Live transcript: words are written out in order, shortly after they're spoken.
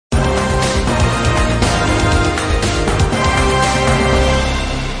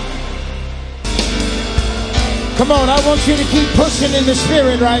Come on, I want you to keep pushing in the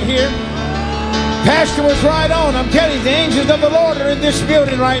Spirit right here. Pastor was right on. I'm telling you, the angels of the Lord are in this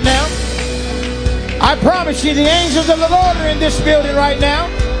building right now. I promise you, the angels of the Lord are in this building right now.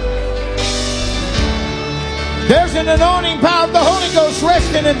 There's an anointing power of the Holy Ghost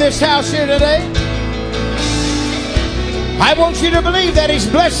resting in this house here today. I want you to believe that He's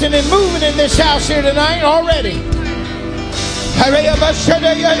blessing and moving in this house here tonight already.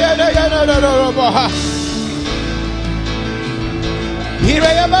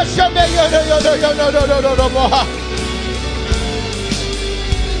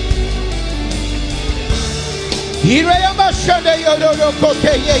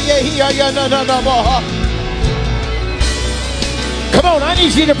 Come on, I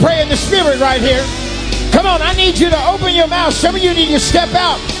need you to pray in the Spirit right here. Come on, I need you to open your mouth. Some of you need to step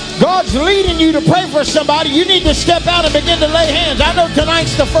out. God's leading you to pray for somebody. You need to step out and begin to lay hands. I know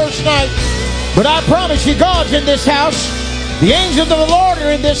tonight's the first night, but I promise you, God's in this house. The angels of the Lord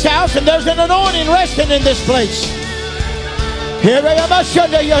are in this house, and there's an anointing resting in this place.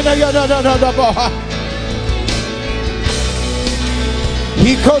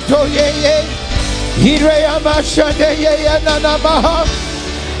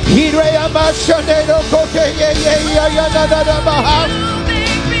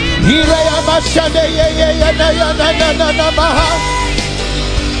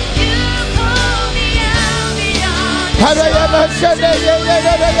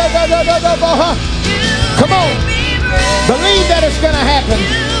 Come on. Believe that it's going to happen.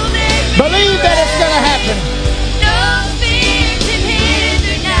 Believe that it's going to happen.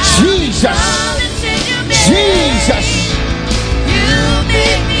 Jesus. Jesus.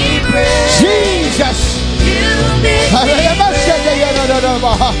 Jesus.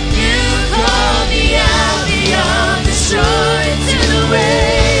 You call me out beyond the shore into the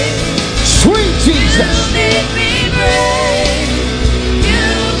waves. Sweet Jesus. You make me brave. You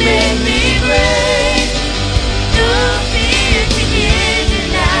make me brave. No fear can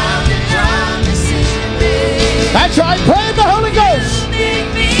hinder now the promises you made. That's right. Pray in the Holy Ghost.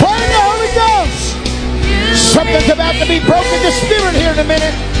 Pray in the Holy Ghost. Something's about to be broken in the Spirit here in a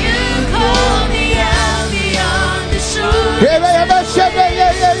minute. You call me out beyond the shore. You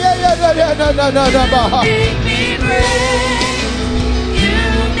make me brave. You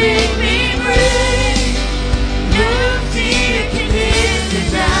make me brave. No fear can hinder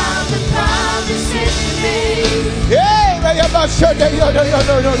now the promises you made.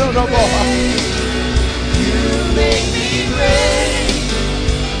 You make me brave.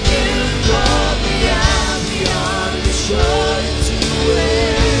 You call me out beyond the shore into the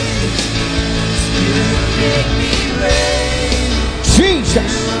waves. You make me brave.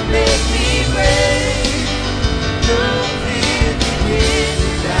 Jesus. You make me brave. No fear can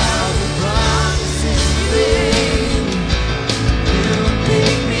hinder now the promises you made. You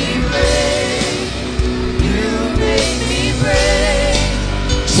make me brave. You make me brave.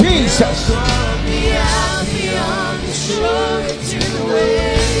 Jesus. Call me out beyond the shore into the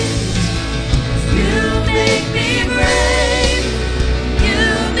waves. You make me brave. You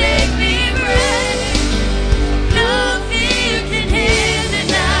make me brave. No fear can hinder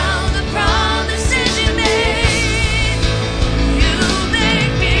now the promises you made. You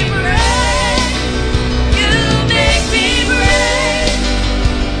make me brave. You make me brave.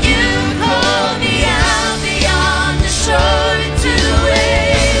 You call me out beyond the shore into the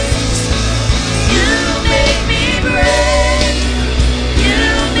waves. You make me brave. You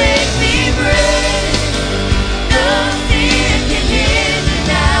make me brave. No fear can hinder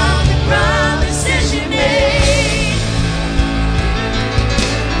now the promises you made.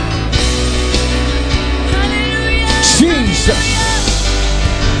 Hallelujah. Jesus.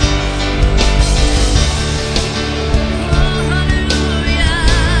 Oh, hallelujah.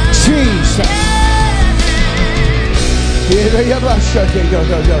 Jesus.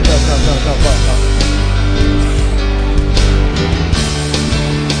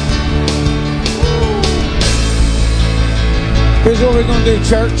 Here's what we're going to do,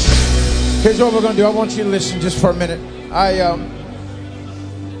 church. Here's what we're going to do. I want you to listen just for a minute.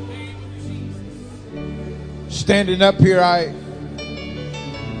 Standing up here,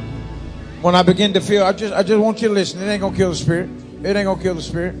 when I begin to feel, I just want you to listen. It ain't going to kill the Spirit. It ain't going to kill the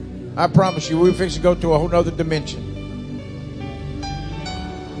Spirit. I promise you, we're fixing to go to a whole nother dimension.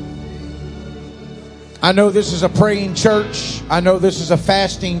 I know this is a praying church. I know this is a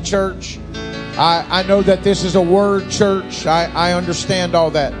fasting church. I know that this is a word church. I understand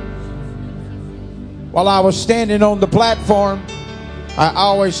all that. While I was standing on the platform, I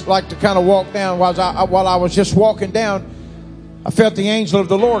always like to kind of walk down. While I was just walking down, I felt the angel of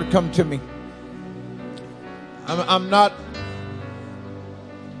the Lord come to me. I'm not.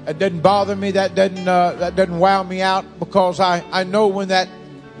 It doesn't bother me. That doesn't wow me out, because I know when that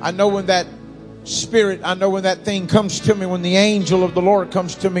spirit, I know when that thing comes to me, when the angel of the Lord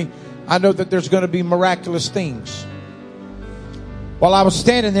comes to me, I know that there's going to be miraculous things. While I was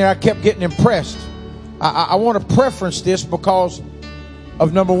standing there, I kept getting impressed. I want to preference this because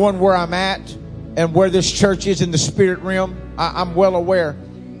of, number one, where I'm at and where this church is in the spirit realm. I'm well aware.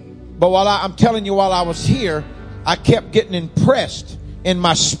 But I'm telling you, while I was here, I kept getting impressed in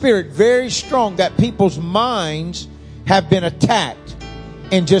my spirit very strong that people's minds have been attacked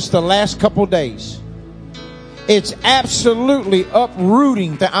in just the last couple days. It's absolutely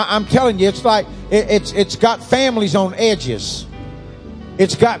uprooting. I'm telling you, it's like it's got families on edges.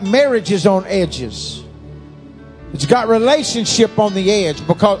 It's got marriages on edges. It's got relationship on the edge,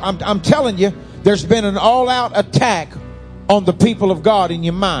 because I'm telling you, there's been an all-out attack on the people of God in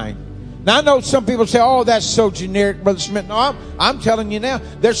your mind. Now, I know some people say, oh, that's so generic, Brother Smith. No, I'm telling you now,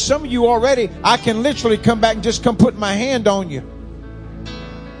 there's some of you already, I can literally come back and just come put my hand on you.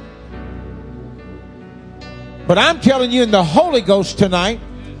 But I'm telling you in the Holy Ghost tonight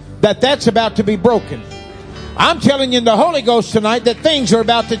that that's about to be broken. I'm telling you in the Holy Ghost tonight that things are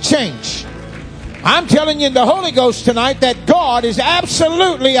about to change. I'm telling you in the Holy Ghost tonight that God is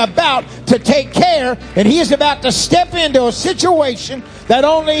absolutely about to take care, and He is about to step into a situation that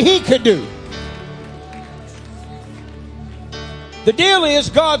only He could do. The deal is,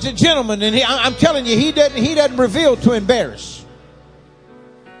 God's a gentleman, and I'm telling you, He doesn't reveal to embarrass.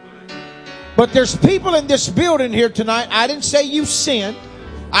 But there's people in this building here tonight. I didn't say you sinned.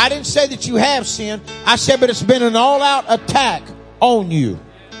 I didn't say that you have sinned. I said, but it's been an all-out attack on you.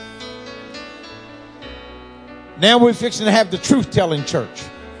 Now we're fixing to have the truth-telling church.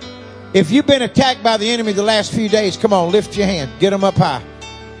 If you've been attacked by the enemy the last few days, come on, lift your hand. Get them up high.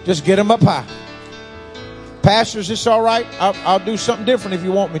 Just get them up high. Pastor, is this all right? I'll do something different if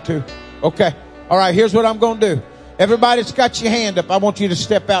you want me to. Okay. All right, here's what I'm going to do. Everybody that's got your hand up, I want you to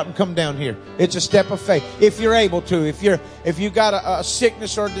step out and come down here. It's a step of faith. If you're able to, if you got a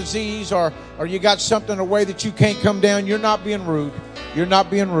sickness or a disease, or you got something a way that you can't come down, you're not being rude. You're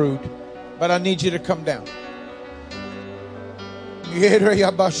not being rude. But I need you to come down.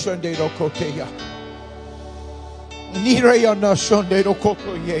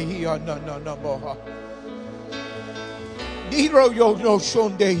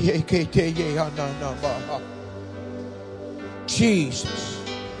 Jesus.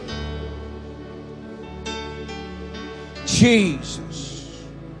 Jesus.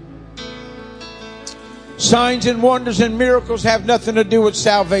 Signs and wonders and miracles have nothing to do with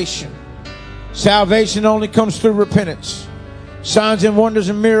salvation. Salvation only comes through repentance. Signs and wonders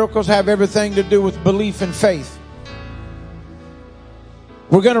and miracles have everything to do with belief and faith.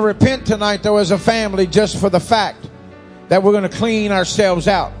 We're going to repent tonight, though, as a family, just for the fact that we're going to clean ourselves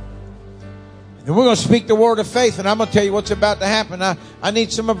out. And we're going to speak the word of faith, and I'm going to tell you what's about to happen. I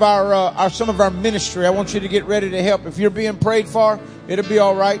need some of our ministry. I want you to get ready to help. If you're being prayed for, it'll be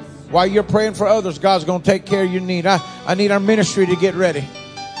all right. While you're praying for others, God's going to take care of your need. I need our ministry to get ready.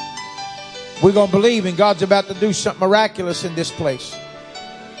 We're going to believe, and God's about to do something miraculous in this place.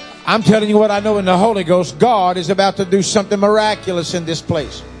 I'm telling you what I know in the Holy Ghost. God is about to do something miraculous in this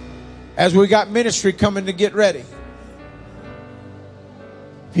place. As we got ministry coming to get ready.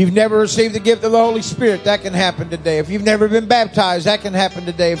 If you've never received the gift of the Holy Spirit, that can happen today. If you've never been baptized, that can happen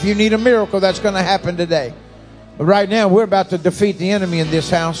today. If you need a miracle, that's going to happen today. But right now, we're about to defeat the enemy in this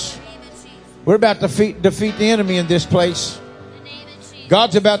house. We're about to defeat the enemy in this place.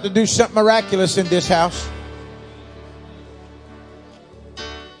 God's about to do something miraculous in this house.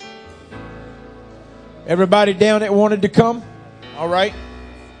 Everybody down that wanted to come? All right.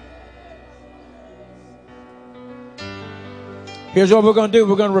 Here's what we're going to do.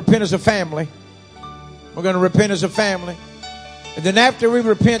 We're going to repent as a family. We're going to repent as a family. And then after we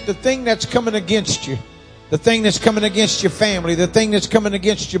repent, the thing that's coming against you, the thing that's coming against your family, the thing that's coming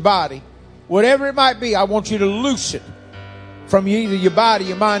against your body, whatever it might be, I want you to loose it from either your body,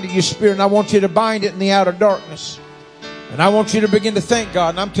 your mind, or your spirit. And I want you to bind it in the outer darkness. And I want you to begin to thank God.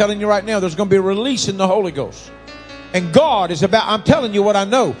 And I'm telling you right now, there's going to be a release in the Holy Ghost. And God is about, I'm telling you what I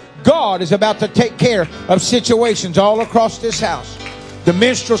know. God is about to take care of situations all across this house. The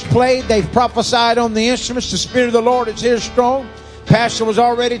minstrels played. They've prophesied on the instruments. The Spirit of the Lord is here strong. Pastor was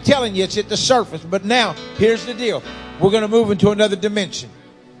already telling you it's at the surface. But now, here's the deal. We're going to move into another dimension.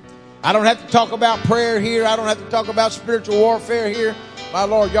 I don't have to talk about prayer here. I don't have to talk about spiritual warfare here. My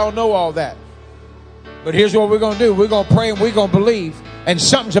Lord, y'all know all that. But here's what we're going to do. We're going to pray and we're going to believe. And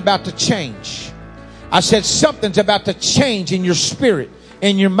something's about to change. I said something's about to change in your spirit,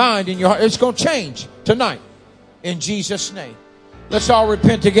 in your mind, in your heart. It's going to change tonight. in Jesus' name. Let's all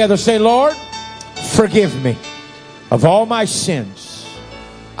repent together. Say, Lord, forgive me of all my sins.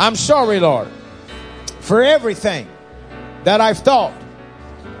 I'm sorry, Lord, for everything that I've thought,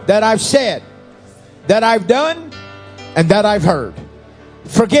 that I've said, that I've done, and that I've heard.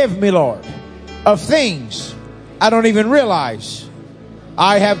 Forgive me, Lord, of things I don't even realize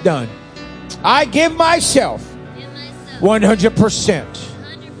I have done. I give myself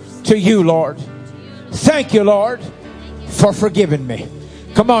 100% to you, Lord. Thank you, Lord, for forgiving me.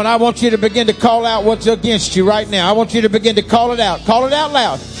 Come on, I want you to begin to call out what's against you right now. I want you to begin to call it out. Call it out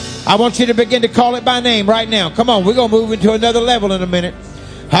loud. I want you to begin to call it by name right now. Come on, we're going to move into another level in a minute.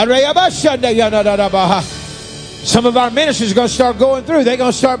 Some of our ministers are going to start going through. They're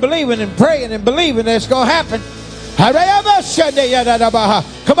going to start believing and praying and believing that it's going to happen.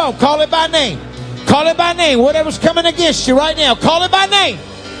 Come on, call it by name. Call it by name. Whatever's coming against you right now, call it by name.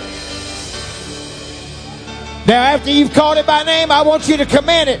 Now, after you've called it by name, I want you to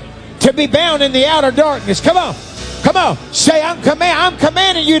command it to be bound in the outer darkness. Come on. Come on. Say, I'm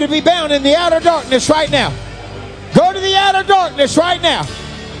commanding you to be bound in the outer darkness right now. Go to the outer darkness right now.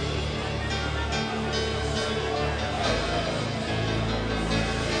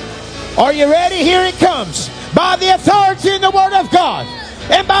 Are you ready? Here it comes. By the authority in the Word of God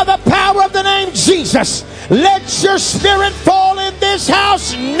and by the power of the name Jesus, let your spirit fall in this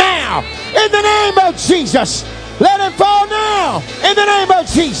house now. In the name of Jesus. Let it fall now. In the name of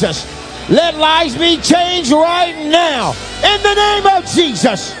Jesus. Let lives be changed right now. In the name of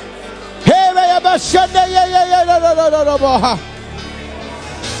Jesus.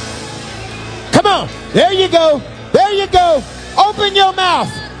 Come on. There you go. There you go. Open your mouth.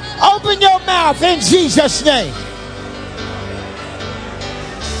 Open your mouth in Jesus' name.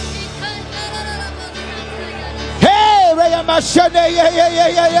 Hey,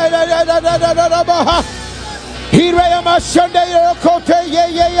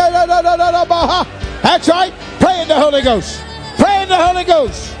 that's right. Pray in the Holy Ghost. Pray in the Holy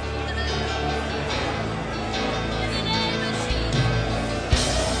Ghost.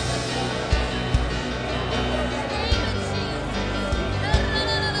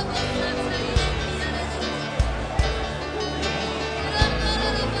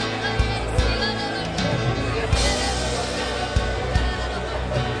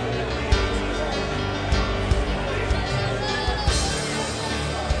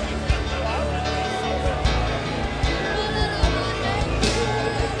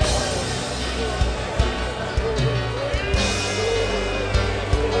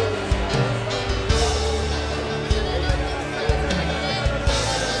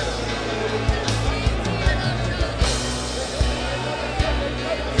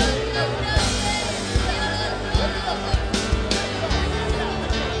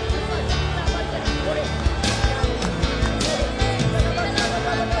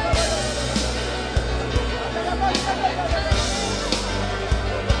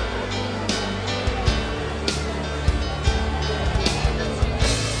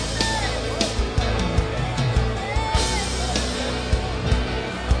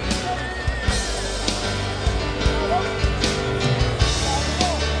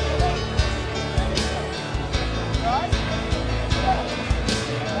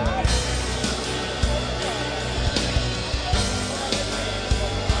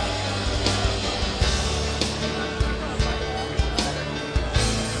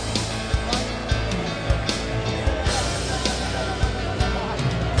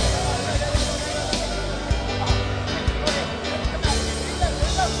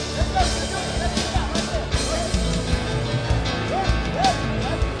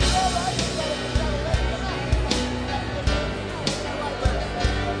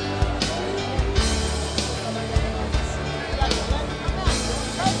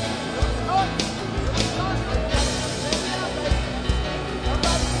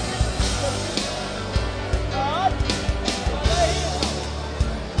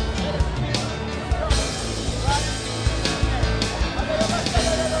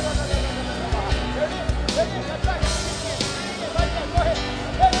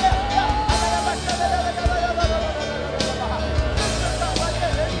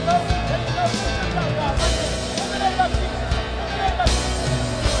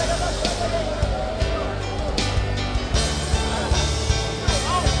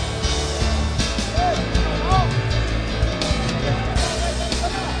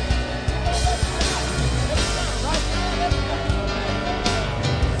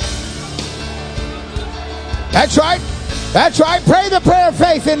 That's right. That's right. Pray the prayer of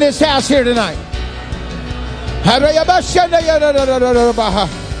faith in this house here tonight.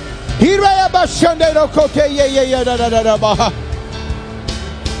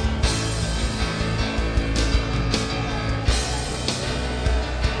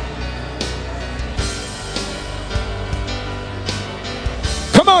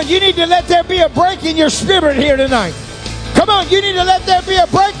 Come on, you need to let there be a break in your spirit here tonight. Come on, you need to let there be a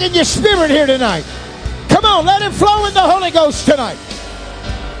break in your spirit here tonight. Come on, let it flow in the Holy Ghost tonight.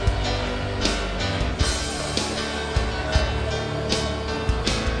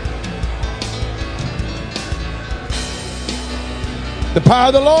 The power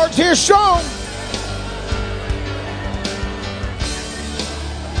of the Lord's here strong.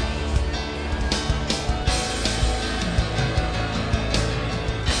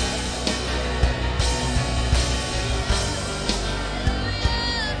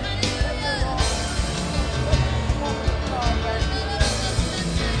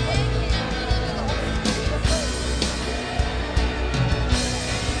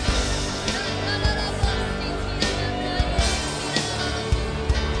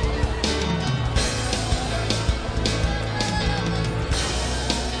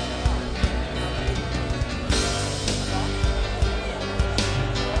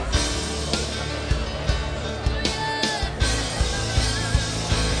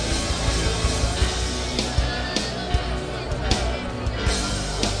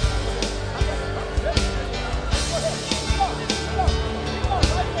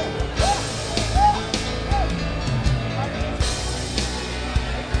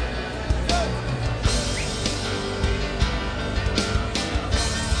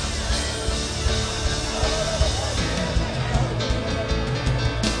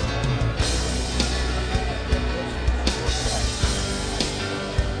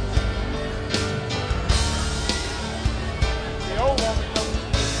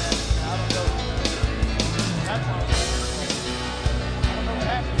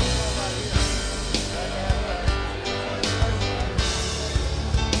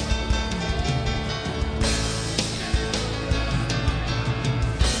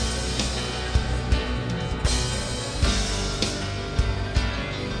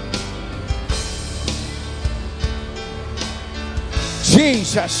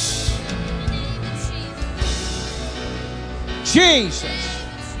 Jesus. Jesus.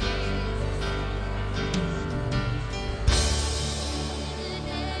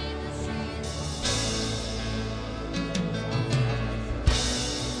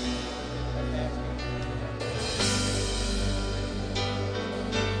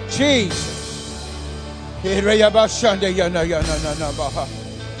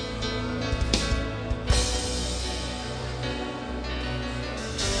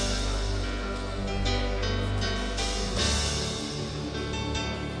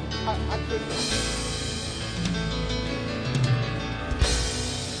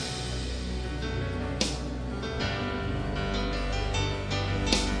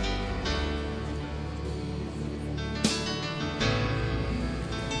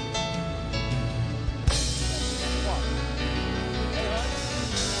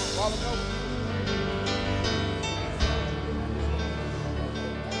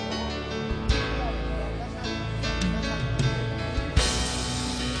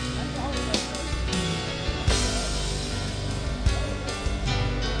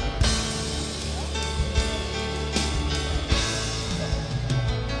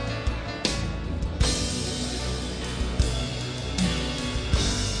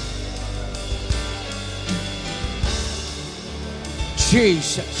 Jesus.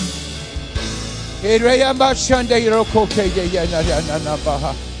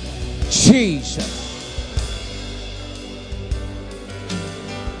 Jesus.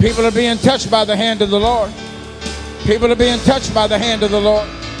 People are being touched by the hand of the Lord. People are being touched by the hand of the Lord.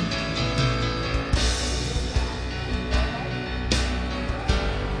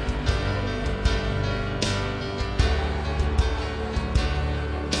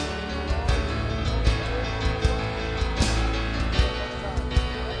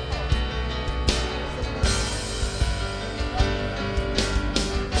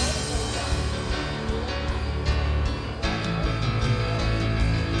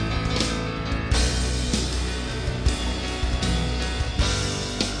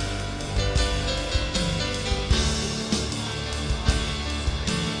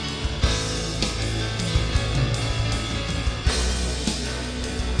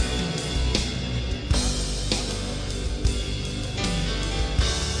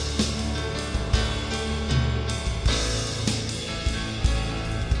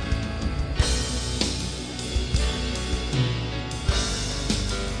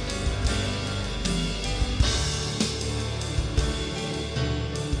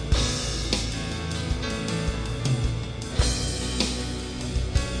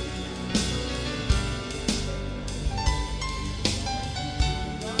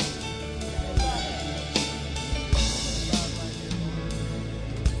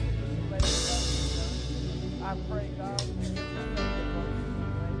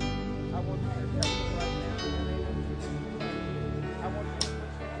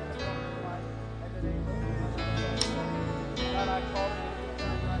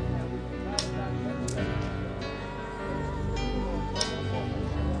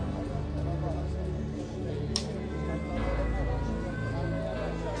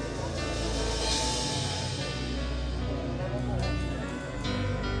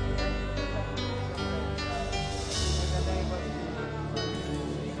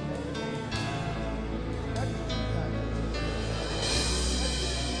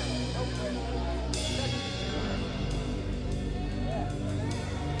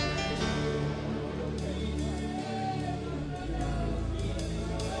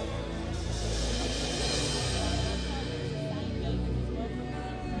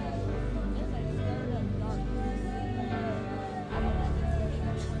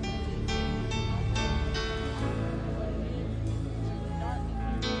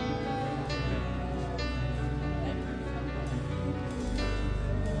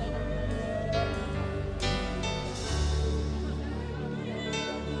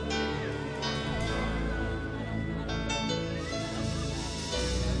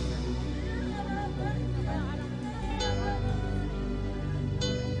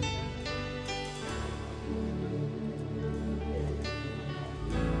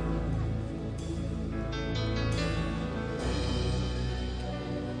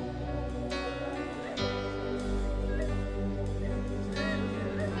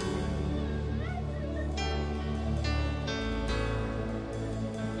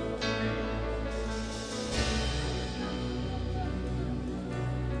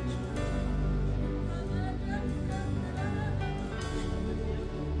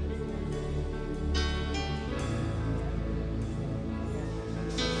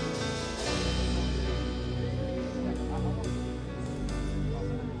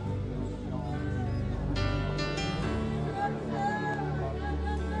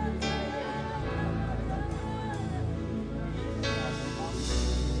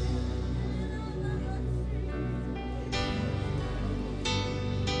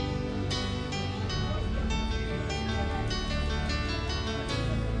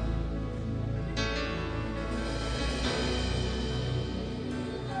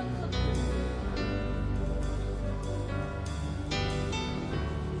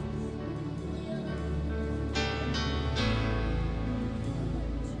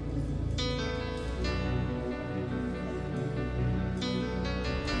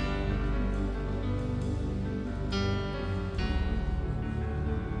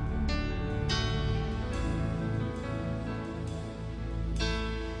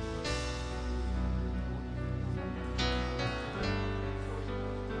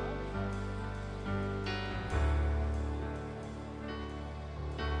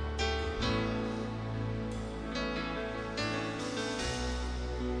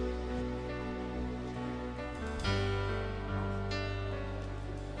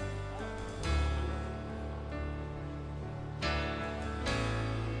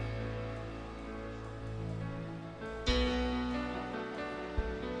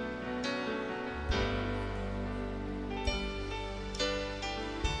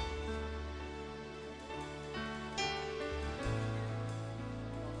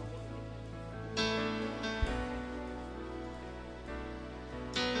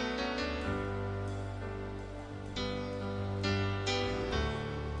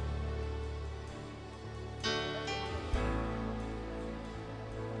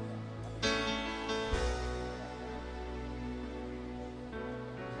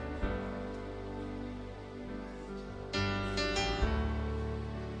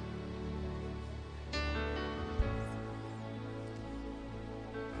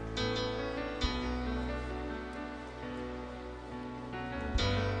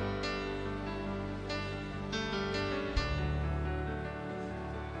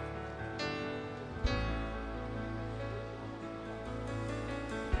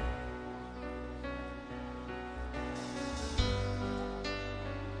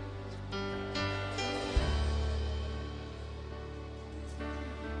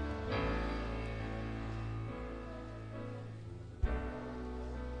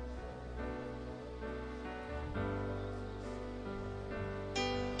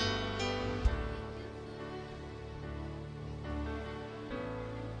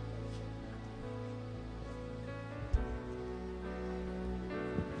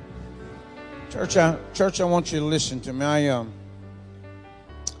 Church, I want you to listen to me.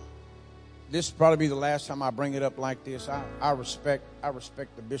 This will probably be the last time I bring it up like this. I respect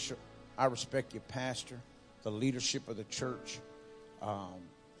the bishop. I respect your pastor, the leadership of the church.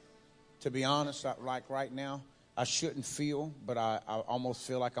 To be honest, like right now, I shouldn't feel, but I almost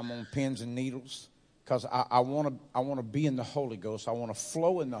feel like I'm on pins and needles because I want to be in the Holy Ghost. I want to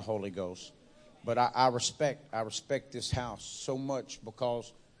flow in the Holy Ghost. But I respect this house so much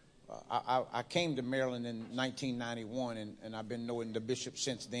because I came to Maryland in 1991, and I've been knowing the bishop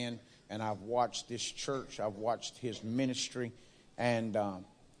since then. And I've watched this church. I've watched his ministry, and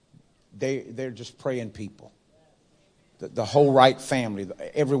they're just praying people. The whole Wright family,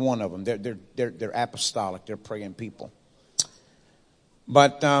 every one of them, they're apostolic. They're praying people.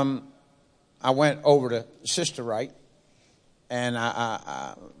 But I went over to Sister Wright, and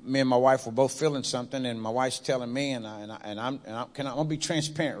me and my wife were both feeling something, and my wife's telling me, and I'm gonna be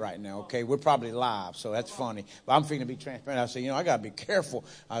transparent right now, okay? We're probably live, so that's funny. But I'm feeling to be transparent. I said, I gotta be careful.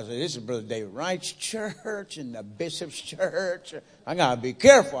 I said, this is Brother David Wright's church and the bishop's church. I gotta be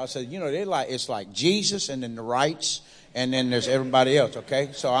careful. I said, it's like Jesus and then the Wrights, and then there's everybody else,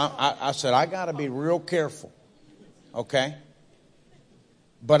 okay? So I said, I gotta be real careful, okay?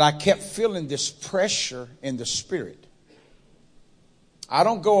 But I kept feeling this pressure in the spirit. I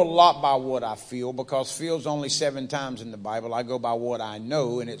don't go a lot by what I feel because feel's only 7 times in the Bible. I go by what I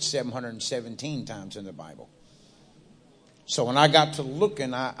know, and it's 717 times in the Bible. So when I got to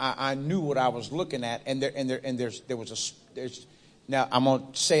looking, I knew what I was looking at, and there's now I'm gonna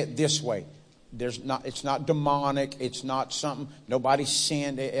say it this way: it's not demonic, it's not something nobody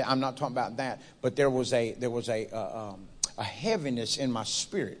sinned. I'm not talking about that, but there was a heaviness in my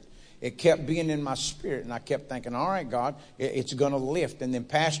spirit. It kept being in my spirit, and I kept thinking, all right, God, it's going to lift. And then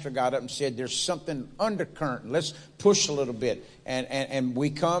Pastor got up and said, there's something undercurrent. Let's push a little bit. And we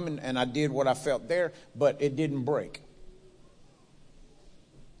come, and I did what I felt there, but it didn't break.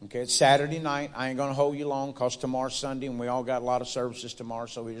 Okay, it's Saturday night. I ain't going to hold you long because tomorrow's Sunday, and we all got a lot of services tomorrow,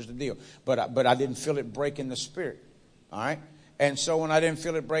 so here's the deal. But I didn't feel it break in the spirit, all right? And so when I didn't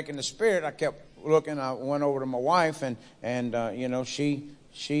feel it break in the spirit, I kept looking. I went over to my wife, and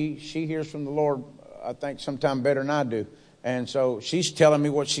she hears from the Lord, I think, sometime better than I do. And so she's telling me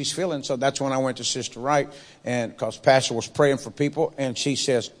what she's feeling. So that's when I went to Sister Wright, and because Pastor was praying for people, and she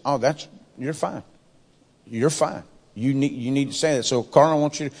says, you're fine. You're fine. You need to say that. So Carl, I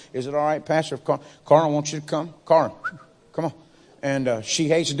want you to, is it all right, Pastor? Carl, I want you to come. Carl, come on. And she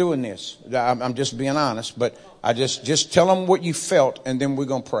hates doing this. I'm just being honest, but I just tell them what you felt, and then we're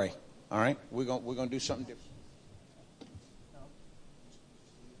going to pray. All right? We're going to do something different.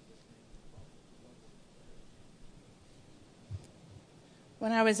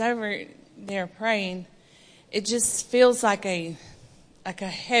 When I was over there praying, it just feels like a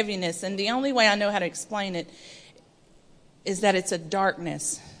heaviness. And the only way I know how to explain it is that it's a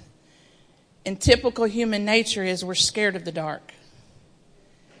darkness. And typical human nature is we're scared of the dark.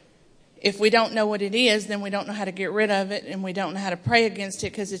 If we don't know what it is, then we don't know how to get rid of it, and we don't know how to pray against it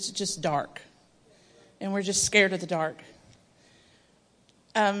because it's just dark. And we're just scared of the dark.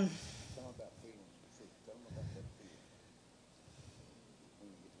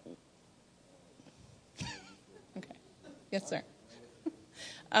 Yes, sir.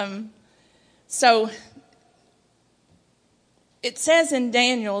 So it says in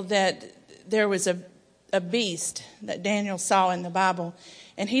Daniel that there was a beast that Daniel saw in the Bible,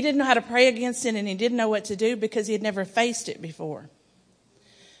 and he didn't know how to pray against it, and he didn't know what to do because he had never faced it before.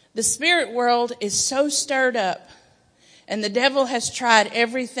 The spirit world is so stirred up, and the devil has tried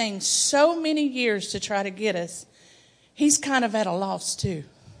everything so many years to try to get us. He's kind of at a loss too.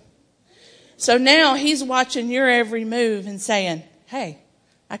 So now he's watching your every move and saying, hey,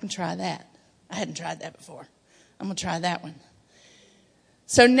 I can try that. I hadn't tried that before. I'm going to try that one.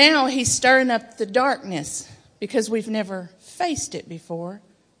 So now he's stirring up the darkness because we've never faced it before.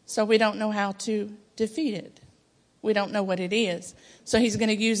 So we don't know how to defeat it. We don't know what it is. So he's going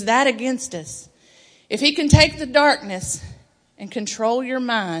to use that against us. If he can take the darkness and control your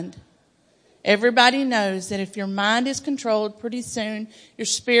mind, everybody knows that if your mind is controlled, pretty soon your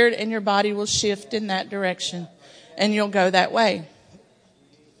spirit and your body will shift in that direction, and you'll go that way.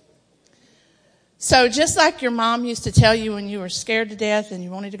 So just like your mom used to tell you when you were scared to death and you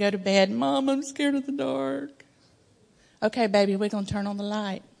wanted to go to bed, Mom, I'm scared of the dark. Okay, baby, we're going to turn on the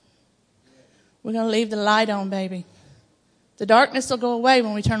light. We're going to leave the light on, baby. The darkness will go away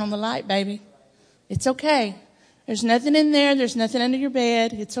when we turn on the light, baby. It's okay. There's nothing in there. There's nothing under your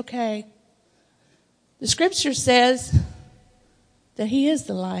bed. It's okay. The scripture says that he is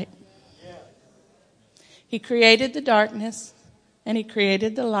the light. He created the darkness and he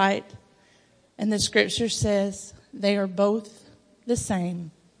created the light. And the scripture says they are both the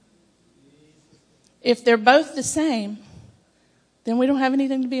same. If they're both the same, then we don't have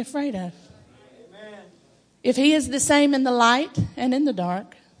anything to be afraid of. If he is the same in the light and in the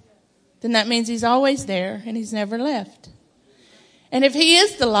dark, then that means he's always there and he's never left. And if he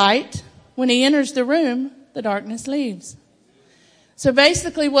is the light, when he enters the room, the darkness leaves. So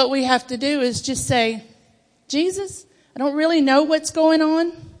basically what we have to do is just say, Jesus, I don't really know what's going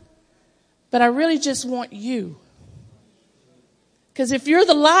on, but I really just want you. Because if you're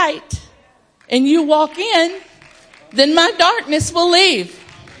the light and you walk in, then my darkness will leave.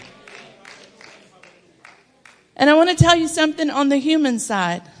 And I want to tell you something on the human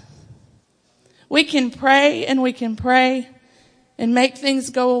side. We can pray and we can pray and make things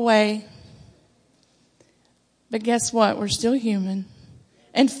go away. But guess what? We're still human.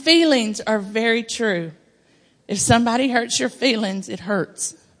 And feelings are very true. If somebody hurts your feelings, it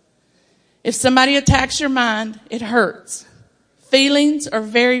hurts. If somebody attacks your mind, it hurts. Feelings are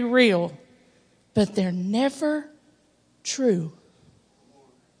very real, but they're never true.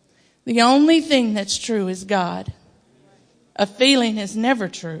 The only thing that's true is God. A feeling is never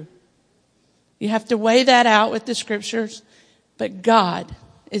true. You have to weigh that out with the scriptures, but God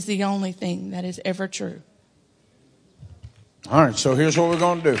is the only thing that is ever true. All right, so here's what we're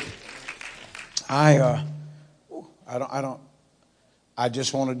going to do. I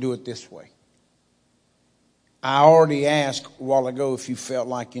just want to do it this way. I already asked a while ago if you felt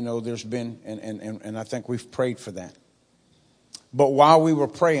like, there's been, and I think we've prayed for that. But while we were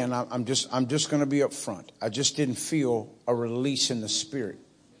praying, I'm just going to be up front. I just didn't feel a release in the spirit.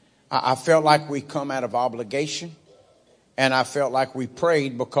 I felt like we come out of obligation, and I felt like we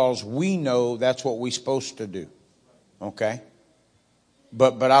prayed because we know that's what we're supposed to do. Okay?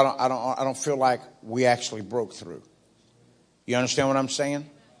 But I don't feel like we actually broke through. You understand what I'm saying?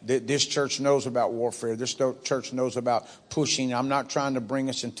 This church knows about warfare. This church knows about pushing. I'm not trying to bring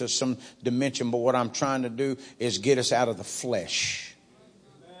us into some dimension, but what I'm trying to do is get us out of the flesh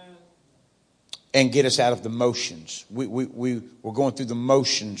and get us out of the motions. We're going through the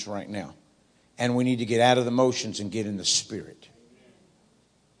motions right now, and we need to get out of the motions and get in the spirit.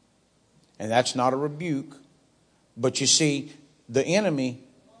 And that's not a rebuke, but you see, the enemy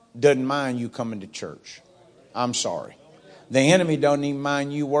doesn't mind you coming to church. I'm sorry. The enemy doesn't even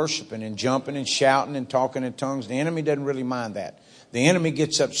mind you worshiping and jumping and shouting and talking in tongues. The enemy doesn't really mind that. The enemy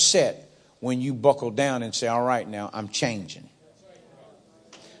gets upset when you buckle down and say, all right, now I'm changing.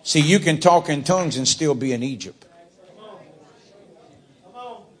 See, you can talk in tongues and still be in Egypt.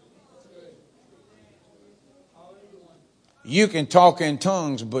 You can talk in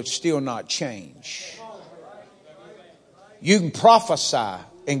tongues but still not change. You can prophesy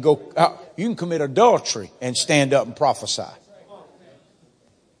and go out. You can commit adultery and stand up and prophesy.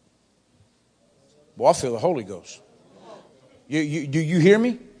 Boy, I feel the Holy Ghost. Do you hear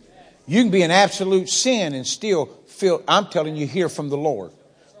me? You can be in absolute sin and still feel, I'm telling you, hear from the Lord.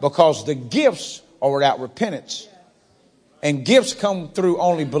 Because the gifts are without repentance. And gifts come through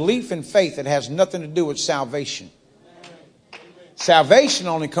only belief and faith. It has nothing to do with salvation. Salvation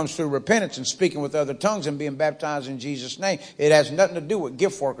only comes through repentance and speaking with other tongues and being baptized in Jesus' name. It has nothing to do with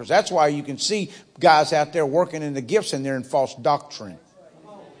gift workers. That's why you can see guys out there working in the gifts and they're in false doctrine.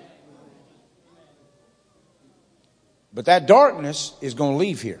 But that darkness is going to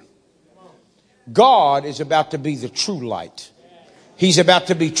leave here. God is about to be the true light. He's about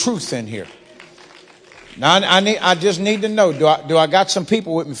to be truth in here. Now I just need to know, do I got some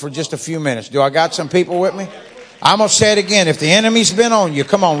people with me for just a few minutes? Do I got some people with me? I'm going to say it again. If the enemy's been on you,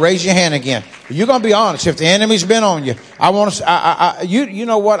 come on, raise your hand again. You're going to be honest. If the enemy's been on you, you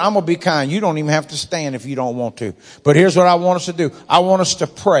know what? I'm going to be kind. You don't even have to stand if you don't want to. But here's what I want us to do. I want us to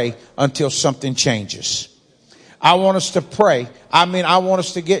pray until something changes. I want us to pray. I want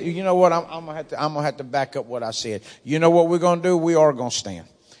us to get, you know what? I'm going to have to back up what I said. You know what we're going to do? We are going to stand.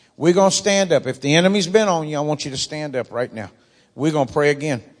 We're going to stand up. If the enemy's been on you, I want you to stand up right now. We're going to pray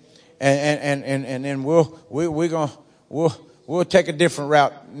again. And then we'll take a different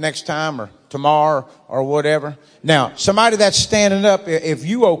route next time or tomorrow or whatever. Now, somebody that's standing up, if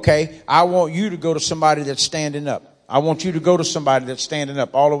you okay, I want you to go to somebody that's standing up. I want you to go to somebody that's standing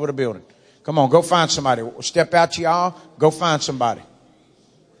up all over the building. Come on, go find somebody. Step out y'all, go find somebody.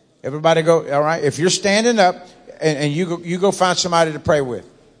 Everybody go, all right? If you're standing up and you go find somebody to pray with.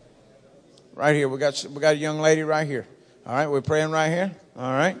 Right here, we got a young lady right here. All right, we're praying right here.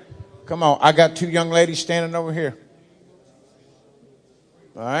 All right. Come on, I got two young ladies standing over here.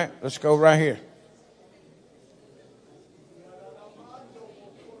 All right, let's go right here.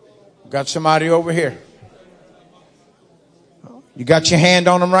 Got somebody over here. You got your hand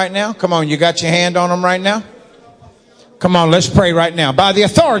on them right now? Come on, you got your hand on them right now? Come on, let's pray right now. By the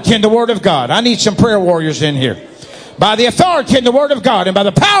authority in the Word of God. I need some prayer warriors in here. By the authority in the Word of God and by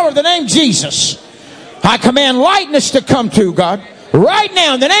the power of the name Jesus, I command lightness to come to God. Right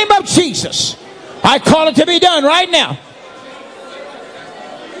now, in the name of Jesus, I call it to be done right now.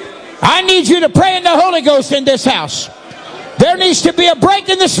 I need you to pray in the Holy Ghost in this house. There needs to be a break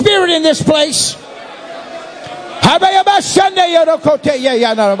in the Spirit in this place.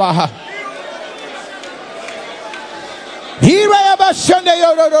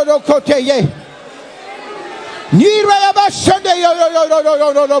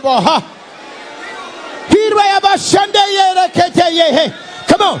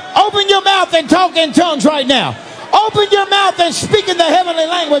 Come on, open your mouth and talk in tongues right now. Open your mouth and speak in the heavenly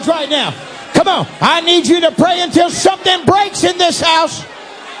language right now. Come on, I need you to pray until something breaks in this house.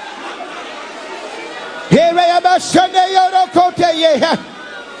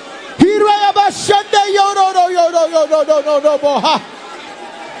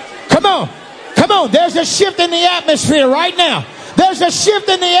 Come on, come on, there's a shift in the atmosphere right now. There's a shift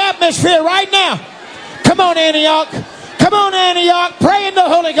in the atmosphere right now. Come on, Antioch. Come on, Antioch. Pray in the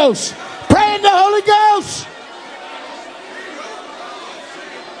Holy Ghost. Pray in the Holy Ghost.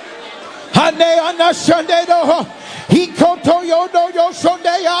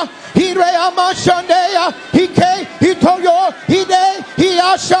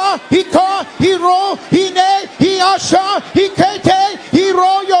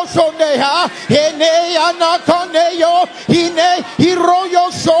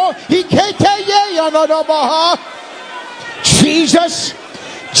 Jesus,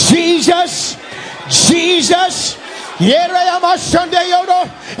 Jesus, Jesus.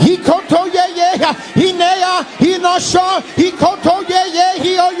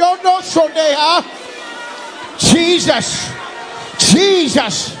 Jesus,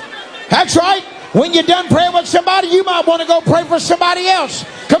 Jesus. That's right. When you're done praying with somebody, you might want to go pray for somebody else.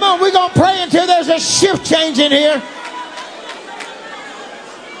 Come on, we're going to pray until there's a shift change in here.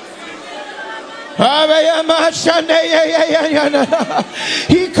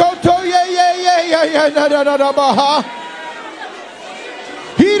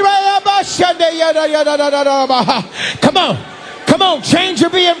 Come on, come on, chains are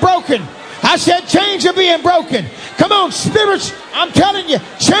being broken. I said chains are being broken. Come on, spirits, I'm telling you,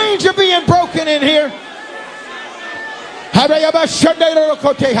 chains are being broken in here.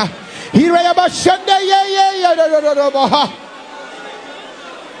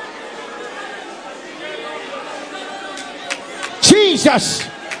 Jesus,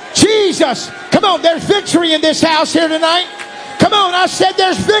 Jesus. Come on, there's victory in this house here tonight. Come on, I said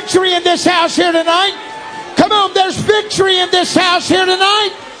there's victory in this house here tonight. Come on, there's victory in this house here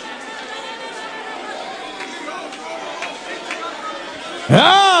tonight.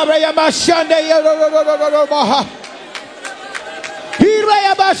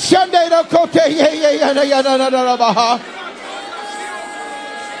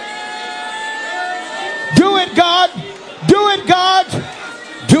 Do it, God. Do it, God.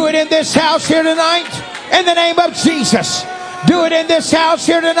 Do it in this house here tonight in the name of Jesus. Do it in this house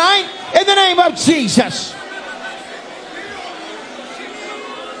here tonight in the name of Jesus.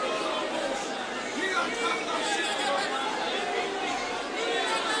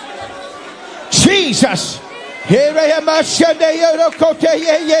 Jesus.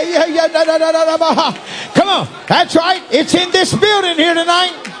 Come on. That's right. It's in this building here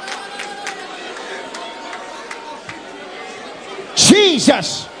tonight.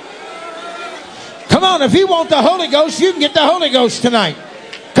 Jesus. Come on, if you want the Holy Ghost, you can get the Holy Ghost tonight.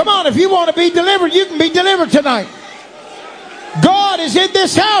 Come on, if you want to be delivered, you can be delivered tonight. God is in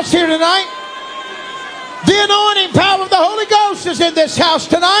this house here tonight. The anointing power of the Holy Ghost is in this house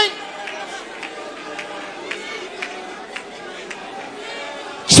tonight.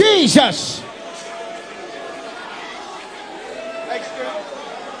 Jesus.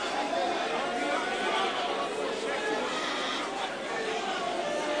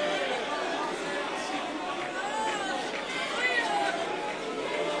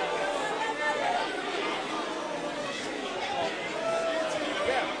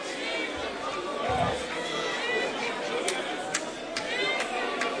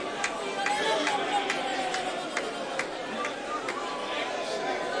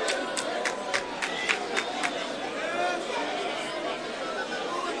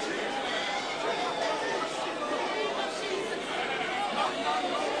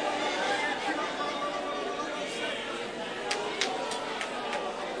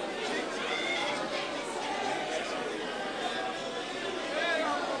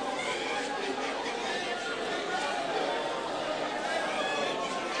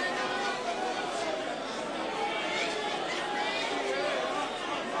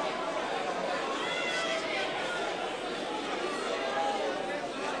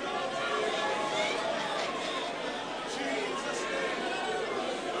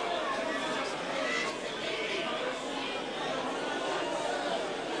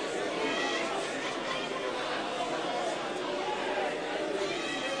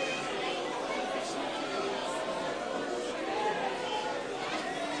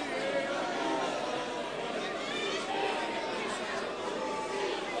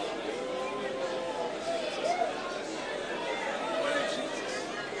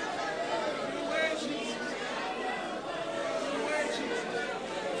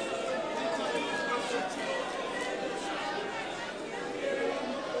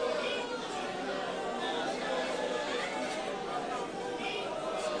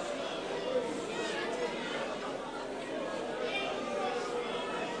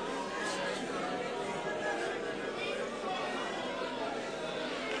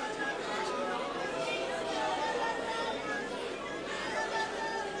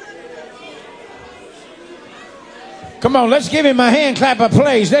 Come on, let's give him a hand clap of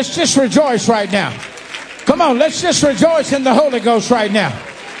praise. Let's just rejoice right now. Come on, let's just rejoice in the Holy Ghost right now.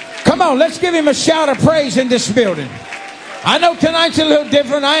 Come on, let's give him a shout of praise in this building. I know tonight's a little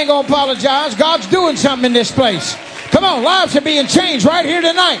different. I ain't going to apologize. God's doing something in this place. Come on, lives are being changed right here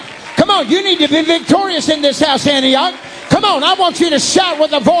tonight. Come on, you need to be victorious in this house, Antioch. Come on, I want you to shout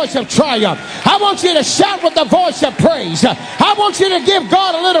with a voice of triumph. I want you to shout with a voice of praise. I want you to give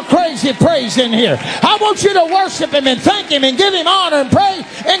God a little crazy praise in here. I want you to worship him and thank him and give him honor and praise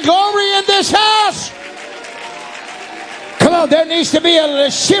and glory in this house. Come on, there needs to be a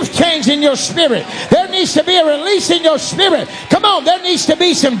shift change in your spirit. There needs to be a release in your spirit. Come on, there needs to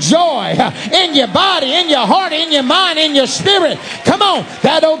be some joy in your body, in your heart, in your mind, in your spirit. Come on,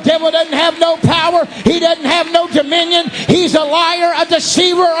 that old devil doesn't have no power. He doesn't have no dominion. He's a liar, a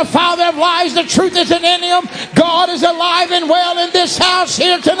deceiver, a father of lies. The truth isn't in him. God is alive and well in this house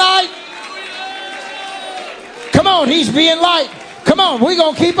here tonight. Come on, he's being light. Come on, we're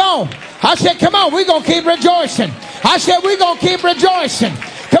going to keep on. I said, come on, we're going to keep rejoicing. I said, we're going to keep rejoicing.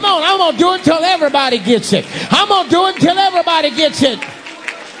 Come on, I'm going to do it until everybody gets it. I'm going to do it until everybody gets it.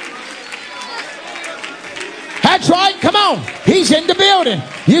 That's right, come on. He's in the building.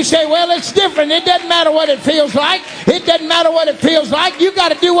 You say, well, it's different. It doesn't matter what it feels like. It doesn't matter what it feels like. You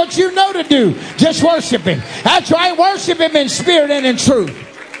got to do what you know to do. Just worship him. That's right, worship him in spirit and in truth.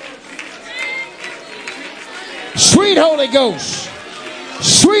 Sweet Holy Ghost.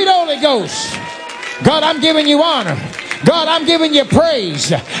 Sweet Holy Ghost. God, I'm giving you honor. God, I'm giving you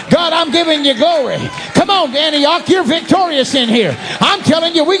praise. God, I'm giving you glory. Come on, Antioch, you're victorious in here. I'm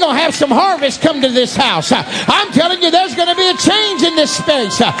telling you, we're going to have some harvest come to this house. I'm telling you, there's going to be a change in this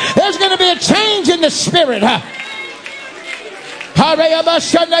space. There's going to be a change in the spirit.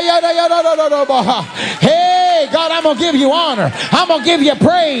 Hey, God, I'm going to give you honor. I'm going to give you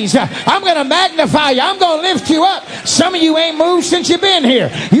praise. I'm going to magnify you. I'm going to lift you up. Some of you ain't moved since you've been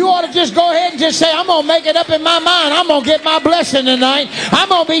here. You ought to just go ahead and just say, I'm going to make it up in my mind. I'm going to get my blessing tonight. I'm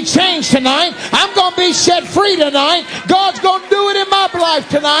going to be changed tonight. I'm going to be set free tonight. God's going to do it in my life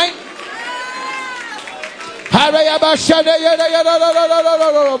tonight.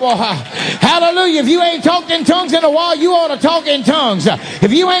 Hallelujah. If you ain't talked in tongues in a while, you ought to talk in tongues.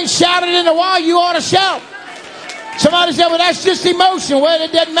 If you ain't shouted in a while, you ought to shout. Somebody said, well, that's just emotion. Well,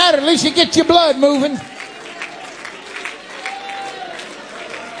 it doesn't matter. At least you get your blood moving.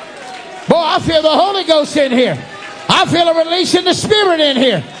 Boy, I feel the Holy Ghost in here. I feel a release in the Spirit in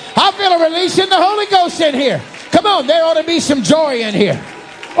here. I feel a release in the Holy Ghost in here. Come on, there ought to be some joy in here.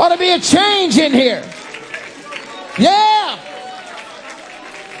 Ought to be a change in here. Yeah.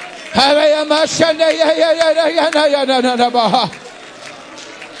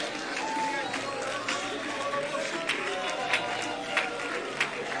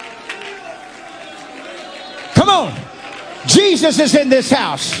 Come on. Jesus is in this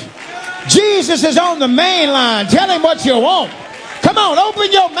house. Jesus is on the main line. Tell him what you want. Come on,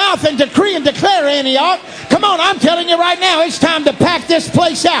 open your mouth and decree and declare, Antioch. Come on, I'm telling you right now, it's time to pack this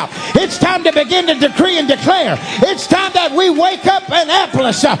place out. It's time to begin to decree and declare. It's time that we wake up in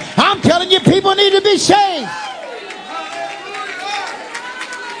Annapolis. I'm telling you, people need to be saved.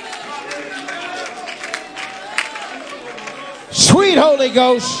 Sweet Holy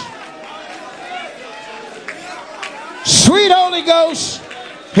Ghost. Sweet Holy Ghost.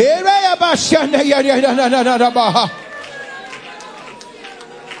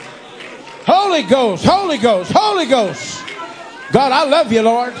 Holy Ghost, Holy Ghost, Holy Ghost. God, I love you,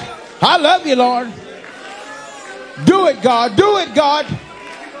 Lord. I love you, Lord. Do it, God. Do it, God.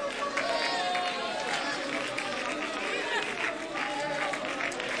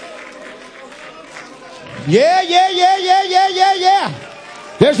 Yeah.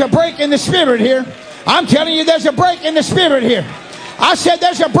 There's a break in the spirit here. I'm telling you, there's a break in the spirit here. I said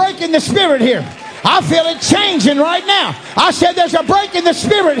there's a break in the spirit here. I feel it changing right now. I said there's a break in the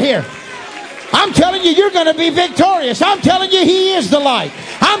spirit here. I'm telling you, you're going to be victorious. I'm telling you, he is the light.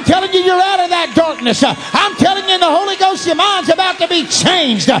 I'm telling you, you're out of that darkness. I'm telling you, in the Holy Ghost, your mind's about to be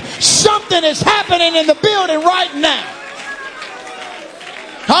changed. Something is happening in the building right now.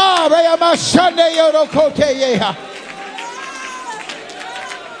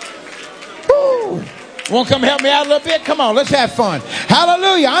 Want to come help me out a little bit? Come on, let's have fun.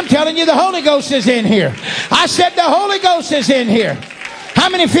 Hallelujah. I'm telling you, the Holy Ghost is in here. I said the Holy Ghost is in here. How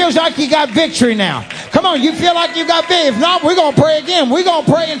many feels like you got victory now? Come on, you feel like you got victory. If not, we're going to pray again. We're going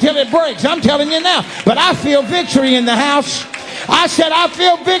to pray until it breaks. I'm telling you now. But I feel victory in the house. I said I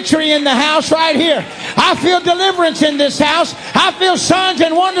feel victory in the house right here. I feel deliverance in this house. I feel signs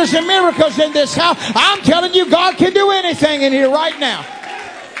and wonders and miracles in this house. I'm telling you, God can do anything in here right now.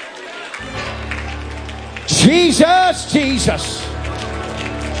 Jesus, Jesus.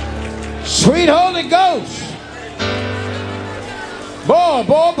 Sweet Holy Ghost. Boy,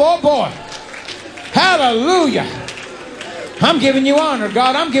 boy, boy, boy. Hallelujah. I'm giving you honor,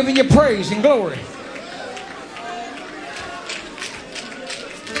 God. I'm giving you praise and glory.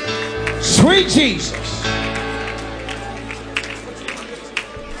 Sweet Jesus.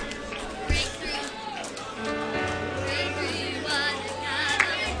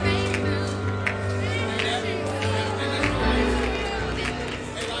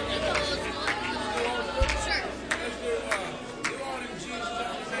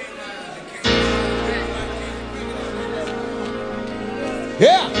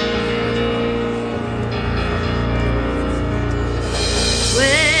 Yeah.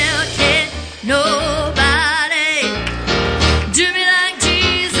 Well, can nobody do me like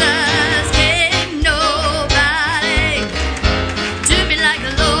Jesus? Can nobody do me like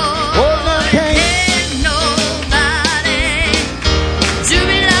the Lord? Oh, no, Can nobody do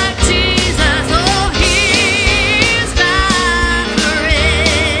me like Jesus? Oh, He's my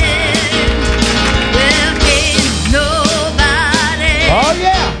friend. Well, can nobody Oh,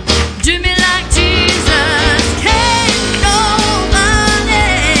 yeah. do me like Jesus? Can nobody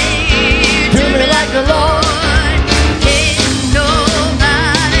Do me like the Lord. Can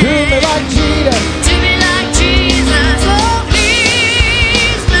nobody Do me like Jesus. do me like Jesus? Oh,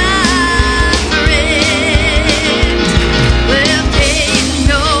 He's my friend. Well, can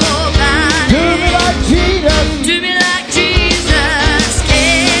nobody Do me like Jesus. do me like Jesus?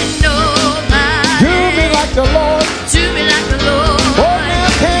 Can nobody Do me like the Lord. do me like the Lord? Oh, now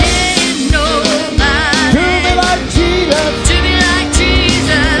can Can nobody do me like Jesus. do me like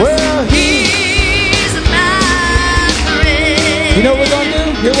Jesus? Well, He's my friend. You know what we're going to do?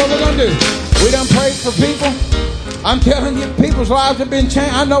 Here's what we're going to do. We done prayed for people. I'm telling you, people's lives have been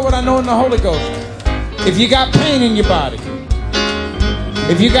changed. I know what I know in the Holy Ghost. If you got pain in your body,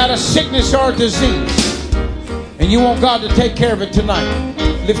 if you got a sickness or a disease, and you want God to take care of it tonight,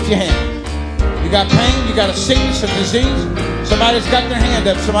 lift your hand. You got pain, you got a sickness, a disease, somebody's got their hand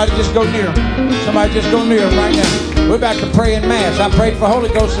up. Somebody just go near them. Somebody just go near them right now. We're about to pray in Mass. I prayed for Holy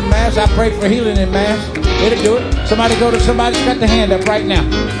Ghost in Mass. I prayed for healing in Mass. It'll do it. Somebody go to somebody that's got their hand up right now.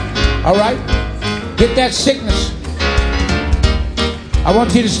 All right? Get that sickness. I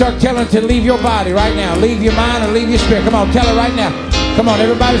want you to start telling it to leave your body right now. Leave your mind and leave your spirit. Come on, tell it right now. Come on,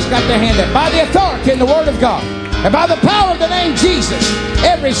 everybody's got their hand up. By the authority in the Word of God, and by the power of the name Jesus,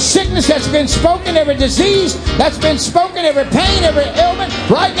 every sickness that's been spoken, every disease that's been spoken, every pain, every ailment,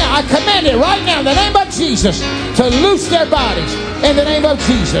 right now, I command it right now in the name of Jesus to loose their bodies in the name of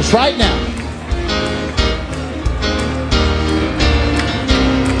Jesus right now.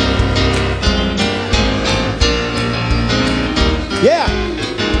 Yeah.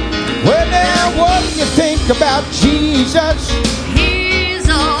 Well, now, what do you think about Jesus? He's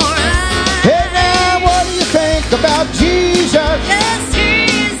alright. Hey, now, what do you think about Jesus? Yes,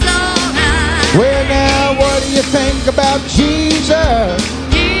 He's alright. Well, now, what do you think about Jesus?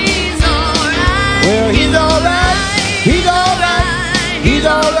 He's alright. Well, He's alright. He's alright. He's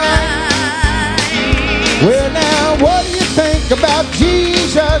alright. Well, now, what do you think about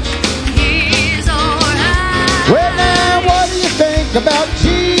Jesus? He's alright. Well, now, what do you think about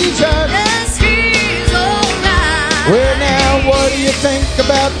Jesus? Yes, He's alright. Well, now, what do you think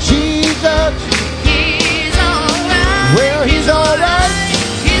about Jesus? He's alright. Well, He's alright.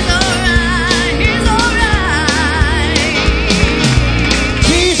 He's alright. He's alright.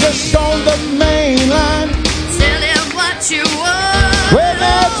 Jesus on the main line. Tell Him what you want. Well,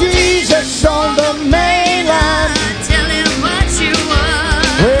 now, Jesus on the main line. Tell Him what you want.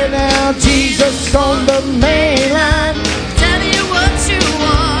 Well, now, Jesus on the main line. Tell Him what you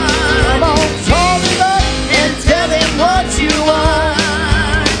want. Come on, call Him up and tell Him what you want.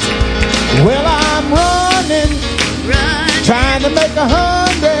 Well, I'm running, Run. trying to make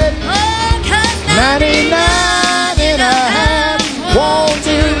 100. Oh, 'cause 99 and a half won't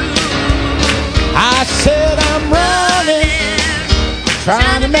do. I said I'm running,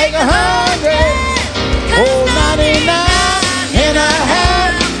 trying to make 100. Oh, 99 and a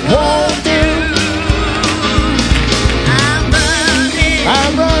half won't do.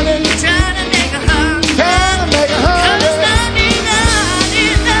 I'm running, trying to make 100. trying to make 100. 99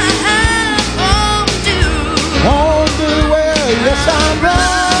 and a half won't do. Won't do well. Yes, I'm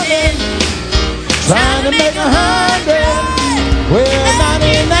running, trying to make 100. Well,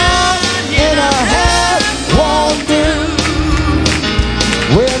 99 and a half won't do.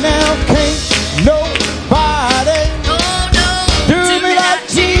 Well, now can't nobody No, no, do me like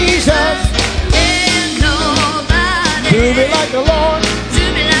Jesus. Ain't nobody Do me like the Lord. do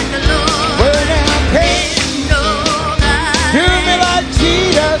me like the Lord. Well, now can't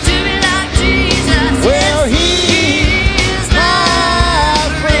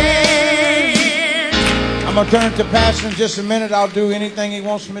I'm going to turn to Pastor in just a minute. I'll do anything he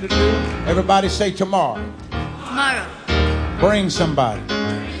wants me to do. Everybody say tomorrow. Tomorrow. Bring somebody.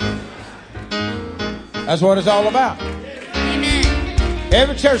 That's what it's all about. Amen.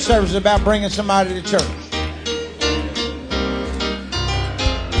 Every church service is about bringing somebody to church.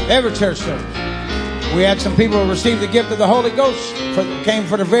 Every church service. We had some people who received the gift of the Holy Ghost, came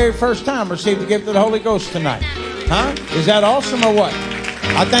for the very first time, received the gift of the Holy Ghost tonight. Huh? Is that awesome or what?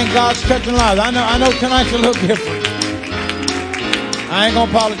 I think God's touching lives. I know tonight's a little different. I ain't going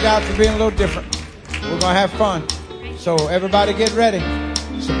to apologize for being a little different. We're going to have fun. So everybody get ready.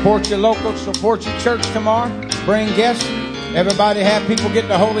 Support your local, support your church tomorrow. Bring guests. Everybody have people get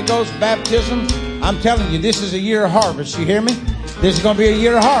the Holy Ghost, baptism. I'm telling you, this is a year of harvest. You hear me? This is going to be a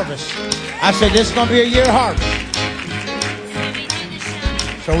year of harvest. I said this is going to be a year of harvest.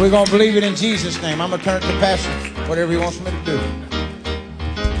 So we're going to believe it in Jesus' name. I'm going to turn it to Pastor, whatever he wants me to do.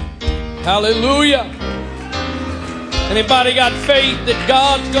 Hallelujah. Anybody got faith that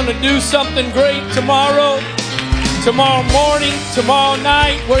God's going to do something great tomorrow morning, tomorrow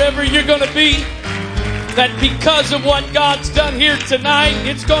night, wherever you're going to be? That because of what God's done here tonight,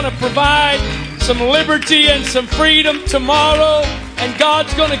 it's going to provide some liberty and some freedom tomorrow. And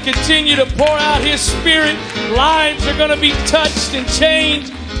God's going to continue to pour out His Spirit. Lives are going to be touched and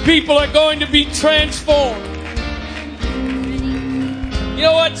changed. People are going to be transformed. You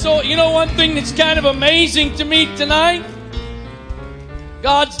know what? So, one thing that's kind of amazing to me tonight?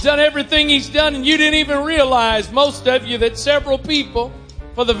 God's done everything He's done, and you didn't even realize, most of you, that several people,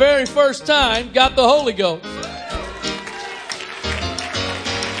 for the very first time, got the Holy Ghost.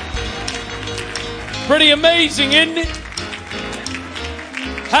 Pretty amazing, isn't it?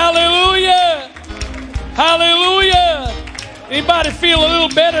 Hallelujah! Hallelujah! Anybody feel a little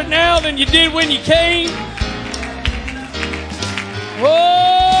better now than you did when you came?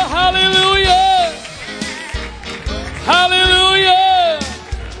 Oh, hallelujah! Hallelujah!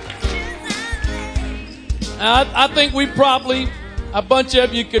 I think we probably, a bunch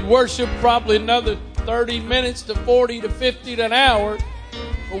of you could worship probably another 30 minutes to 40 to 50 to an hour.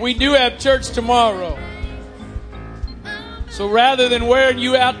 But we do have church tomorrow. So rather than wearing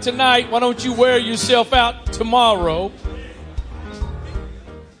you out tonight, why don't you wear yourself out tomorrow?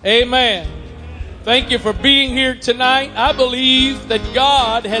 Amen. Thank you for being here tonight. I believe that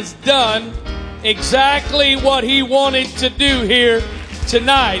God has done exactly what He wanted to do here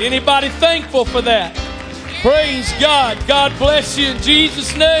tonight. Anybody thankful for that? Praise God. God bless you in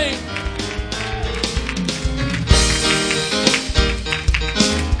Jesus' name.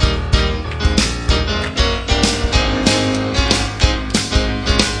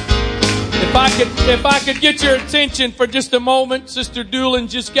 If I could get your attention for just a moment, Sister Doolin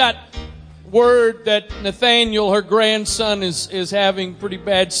just got word that Nathaniel, her grandson, is having pretty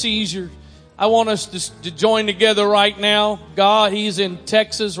bad seizures. I want us to join together right now. God, he's in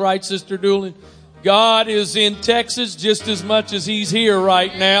Texas, right, Sister Doolin? God is in Texas just as much as He's here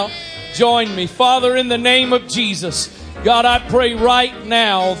right now. Join me. Father, in the name of Jesus, God, I pray right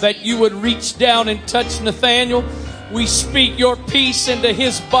now that you would reach down and touch Nathaniel. We speak your peace into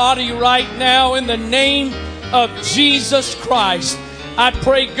his body right now in the name of Jesus Christ. I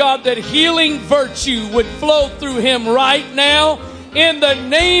pray, God, that healing virtue would flow through him right now in the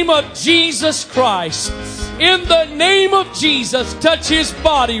name of Jesus Christ. In the name of Jesus, touch his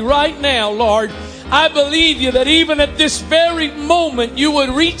body right now, Lord. I believe you that even at this very moment you would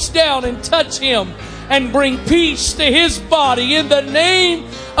reach down and touch him and bring peace to his body in the name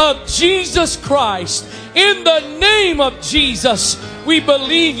of Jesus Christ. In the name of Jesus, we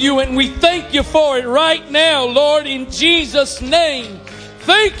believe you and we thank you for it right now, Lord, in Jesus' name.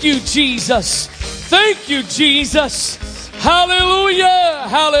 Thank you, Jesus. Thank you, Jesus. Hallelujah.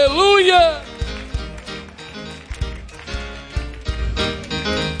 Hallelujah.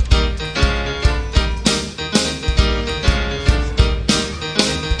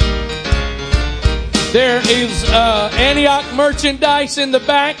 There is Antioch merchandise in the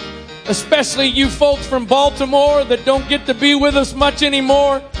back, especially you folks from Baltimore that don't get to be with us much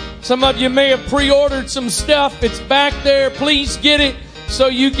anymore. Some of you may have pre-ordered some stuff. It's back there. Please get it so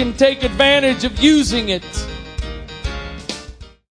you can take advantage of using it.